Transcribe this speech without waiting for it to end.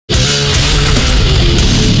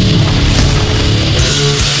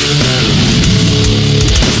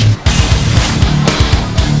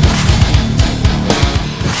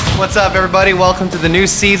What's up, everybody? Welcome to the new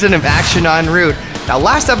season of Action en Route. Now,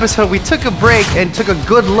 last episode we took a break and took a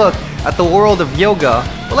good look at the world of yoga.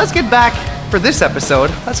 But let's get back for this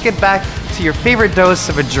episode. Let's get back to your favorite dose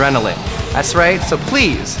of adrenaline. That's right, so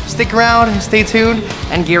please stick around, stay tuned,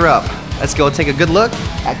 and gear up. Let's go take a good look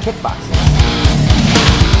at kickboxing.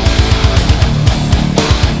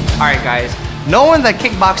 Alright guys, knowing that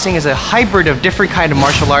kickboxing is a hybrid of different kind of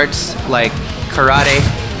martial arts like karate,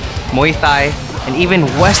 Muay Thai, and even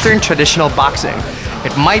Western traditional boxing,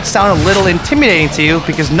 it might sound a little intimidating to you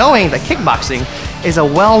because knowing that kickboxing is a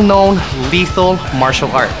well-known lethal martial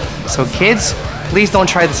art. So kids, please don't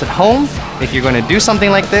try this at home. If you're going to do something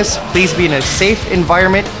like this, please be in a safe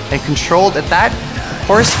environment and controlled at that, of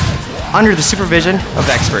course, under the supervision of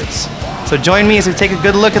experts. So join me as we take a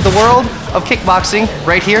good look at the world of kickboxing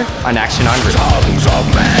right here on Action en Route.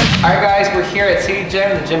 Alright guys, we're here at City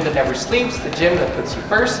Gym, the gym that never sleeps, the gym that puts you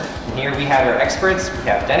first. And here we have our experts. We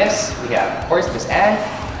have Dennis, we have, of course, Miss Anne,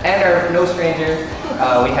 and our no stranger,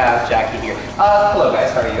 we have Jackie here. Hello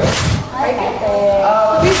guys, how are you? Hi.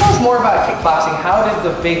 Please tell us more about kickboxing. How did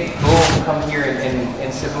the big boom come here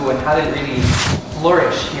in Cebu, and how did it really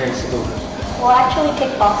flourish here in Cebu? Well, actually,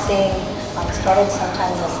 kickboxing started sometime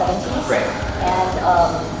in the 70s. Right. And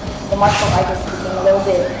the martial artists became a little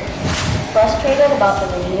bit frustrated about the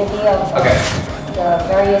rigidity of the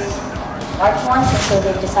various art forms, and so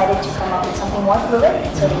they decided to come up with something more fluid.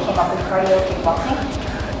 So they came up with cardio kickboxing.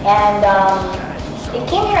 And it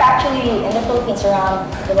came here actually in the Philippines around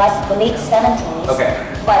the late 70s. Okay.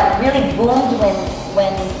 But really boomed when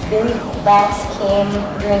Billy Banks came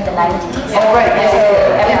during the 90s. Oh, right. And so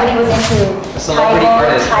everybody was into celebrity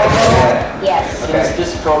artist. Yes. Okay. Since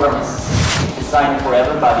this program is designed for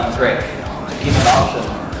everybody, Right. to give an option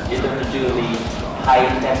either to do the high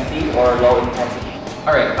intensity or low intensity.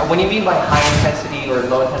 All right. When you mean by high intensity or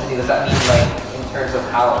low intensity, does that mean like in terms of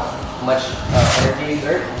how much energy you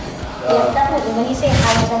exert? Yes, definitely. When you say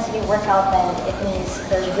high intensity workout, then it means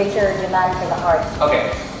there's greater demand for the heart. Okay.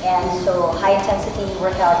 And so high intensity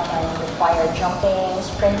workout can require jumping,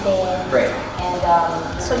 sprinting. Right. And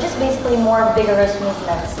so just basically more vigorous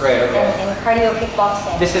movements. Right, okay. And cardio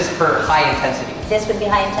kickboxing. This is for high intensity. This would be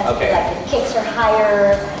high intensity. Okay. Like the kicks are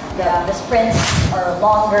higher, the sprints are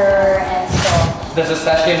longer, and so. Does a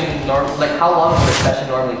session how long would a session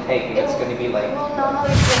normally take? If it's going to be like. Well,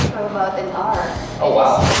 normally it takes for about an hour. Oh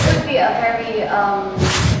wow. It would be a very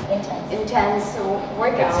intense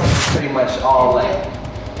workout. It's pretty much all like.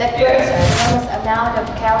 That burns an enormous amount of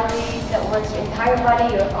calories that works your entire body,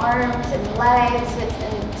 your arms and legs, and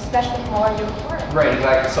especially more your core. Right,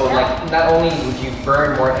 exactly. So like not only would you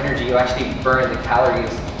burn more energy, you actually burn the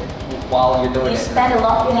calories while you're doing You it. expend a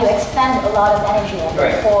lot of energy, and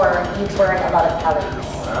Right. therefore you burn a lot of calories.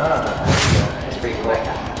 That's pretty cool.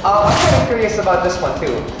 I'm kind of curious about this one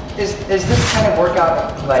too. Is this kind of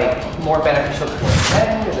workout like more beneficial towards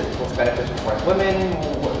men? Is it more beneficial towards women?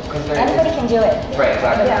 Anybody can do it. Right,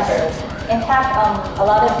 exactly. Yes. Okay. In fact, a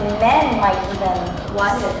lot of men might even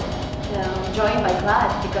Want to join my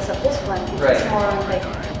class because of this one. Right. It's more like,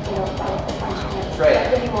 powerful punching. It's Right.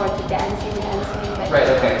 really more to dancing. But Right,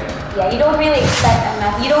 okay. Yeah, you don't really see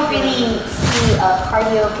a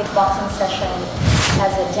cardio kickboxing session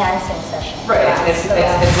as a dancing session. Right, it's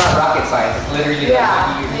not rocket science. It's literally you're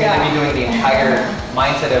going to be doing the entire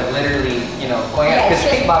mindset of literally, going out. Because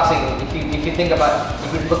kickboxing, if you think about,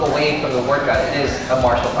 if you look away from the workout, it is a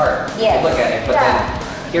martial art. Yes. If you look at it, but then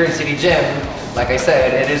here in City Gym, like I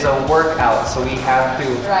said, it is a workout, so we have to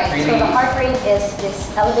really. So the heart rate is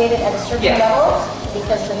elevated at a certain level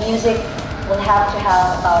because the music will have to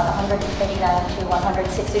have about 129 to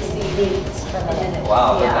 160 beats per minute.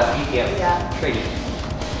 Wow, Yeah. that BPM is crazy.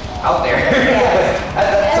 Out there. Yes.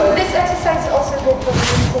 And this exercise is also good for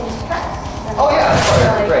releasing stress. Oh yeah, of course,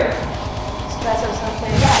 Like right. Stress or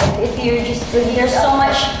something. Yeah, if you're just there's so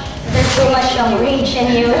much rage in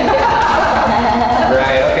you.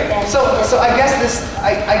 Right. Okay. So I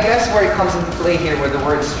guess where it comes into play here with the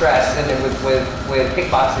word stress, and then with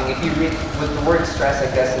kickboxing, if you read with the word stress, I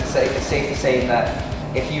guess it's safe to say that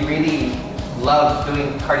if you really love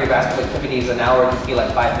doing cardiovascular activities, an hour can feel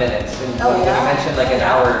like 5 minutes. And when you mentioned like an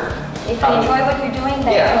hour. If you enjoy what you're doing,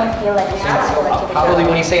 then you don't feel like it's stressful activity. Probably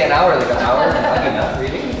when you say an hour, like an hour, not enough,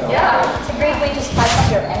 really. Yeah. It's a great way to spike up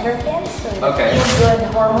your endorphins, so you feel good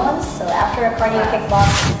hormones. So after a cardio kickbox,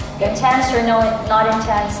 intense or not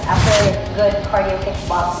intense, after a good cardio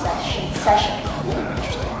kickbox session.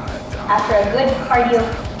 After a good cardio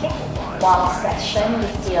kickbox session, you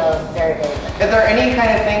feel very, very good. Is there any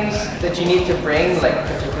kind of things that you need to bring, like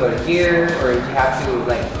particular gear, or do you have to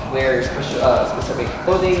like wear specific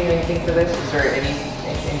clothing or anything for this? Is there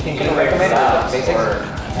anything you can recommend? Basics.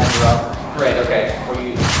 and rub. Right. Okay. For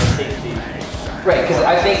you, for safety. Right, because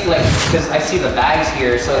I think because I see the bags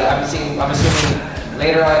here, so I'm assuming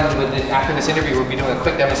later on after this interview we'll be doing a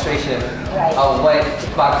quick demonstration of what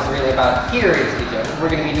kickboxing is really about here in Egypt. We're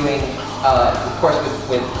going to be doing, of course,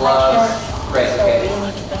 with gloves. Right. So Okay. you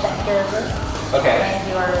need to protect your wrists Okay. and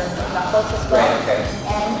your knuckles as well. Right. Okay.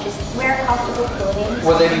 And just wear comfortable clothing.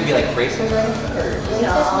 Will there be like braces or anything? Or?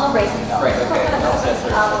 There's no braces. Right. Okay. No accessories.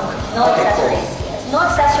 No Okay, accessories. cool. Yes. No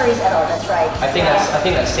accessories at all. That's right. I think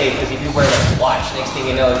that's safe because if you wear like a watch, next thing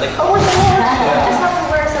you know, it's like, oh, where's the watch? You just have to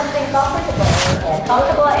wear something comfortable. Yeah,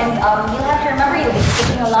 comfortable, and you'll have to remember you'll be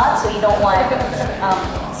kicking a lot, so you don't want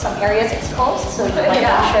some areas exposed. So you want to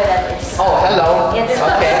make sure that it's. Oh, hello. It's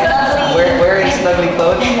okay. snugly. Wearing snugly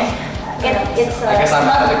clothes. It's I guess I'm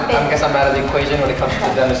out snug of the equation when it comes to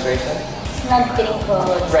the demonstration. snug fitting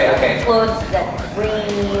clothes. Right, okay. Clothes that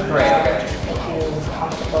breathe. Right, okay. Make you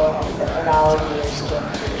comfortable and that allow your skin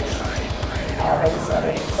to. I already said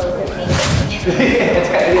it. Clothes that make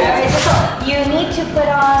Yeah. So you need to put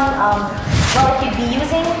on. Well, if you'd be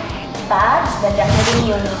using bags, then definitely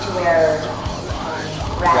you'll need to wear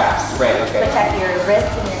wraps. Right, okay. Protect your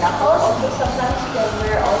wrists and your knuckles. Also, sometimes you can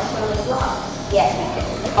wear also gloves. Yes, you can.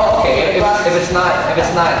 Oh, okay. If it's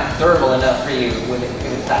not durable enough for you, if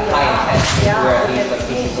it's that high intensity, you wear at least like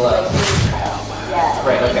decent gloves. Yeah.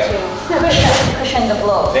 Right, you okay. need to cushion the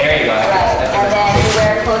blow. There you go. Right. I think And that's then you safe.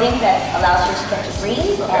 wear clothing that allows your skin to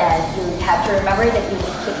breathe, and you have to remember that you'll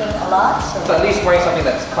be kicking a lot. So at least wearing something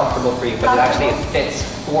that's comfortable for you, but it actually fits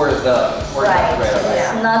for the Right. Right. So Okay.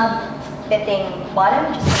 it's not fitting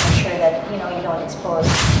bottom, just to make sure that you don't expose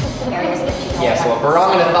areas that you don't Yeah. So a want.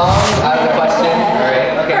 barong and a thong out of the question. All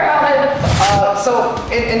right. Okay. So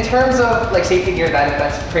in terms of like safety gear,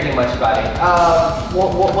 that's pretty much about it.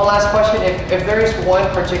 One last question: if there is one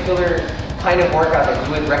particular kind of workout that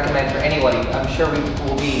you would recommend for anybody, I'm sure we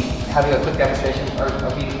will be having a quick demonstration, or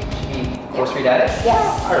we should be go straight at it. Yes.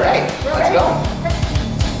 All right. Let's go.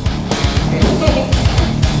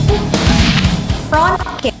 Front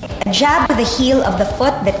kick, a jab with the heel of the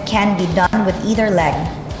foot that can be done with either leg.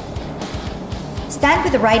 Stand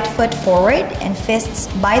with the right foot forward and fists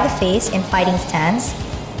by the face in fighting stance.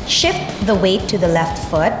 Shift the weight to the left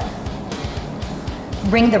foot.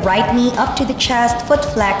 Bring the right knee up to the chest, foot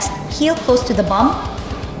flexed, heel close to the bum.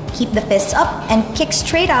 Keep the fists up and kick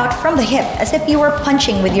straight out from the hip as if you were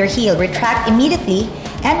punching with your heel. Retract immediately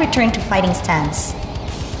and return to fighting stance.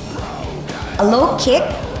 A low kick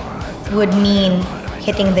would mean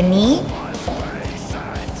hitting the knee.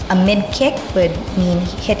 A mid kick would mean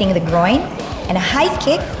hitting the groin. And a high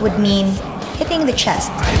kick would mean hitting the chest.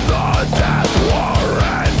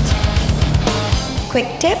 Quick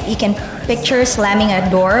tip, you can picture slamming a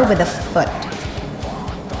door with a foot.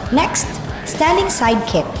 Next, standing side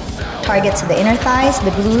kick. Targets the inner thighs,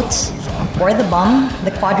 the glutes, or the bum,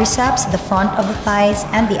 the quadriceps, the front of the thighs,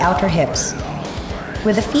 and the outer hips.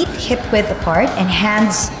 With the feet hip-width apart and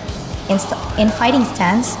hands in fighting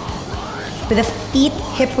stance. With the feet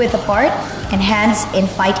hip-width apart and hands in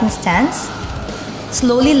fighting stance.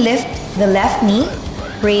 Slowly lift the left knee,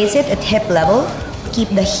 raise it at hip level, keep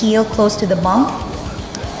the heel close to the bum,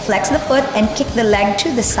 flex the foot and kick the leg to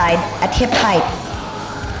the side at hip height.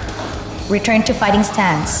 Return to fighting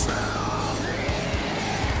stance.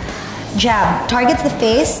 Jab targets the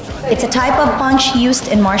face. It's a type of punch used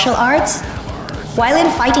in martial arts. While in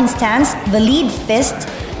fighting stance, the lead fist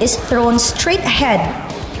is thrown straight ahead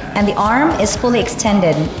and the arm is fully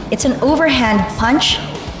extended. It's an overhand punch,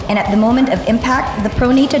 and at the moment of impact, the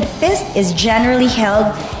pronated fist is generally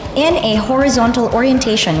held in a horizontal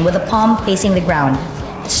orientation with the palm facing the ground,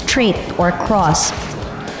 straight or cross.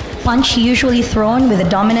 Punch usually thrown with the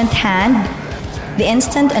dominant hand. The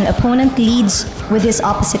instant an opponent leads with his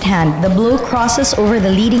opposite hand, the blow crosses over the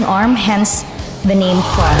leading arm, hence the name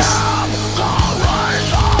cross.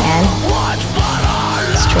 And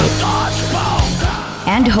straight.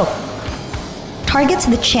 And hook. Targets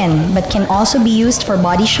the chin, but can also be used for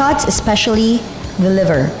body shots, especially the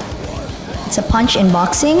liver. It's a punch in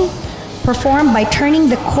boxing, performed by turning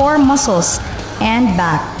the core muscles and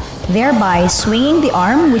back, thereby swinging the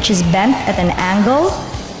arm, which is bent at an angle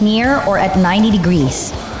near or at 90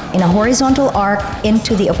 degrees, in a horizontal arc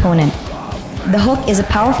into the opponent. The hook is a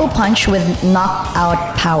powerful punch with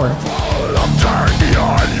knockout power.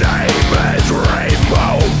 Your name is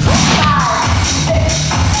Rainbow.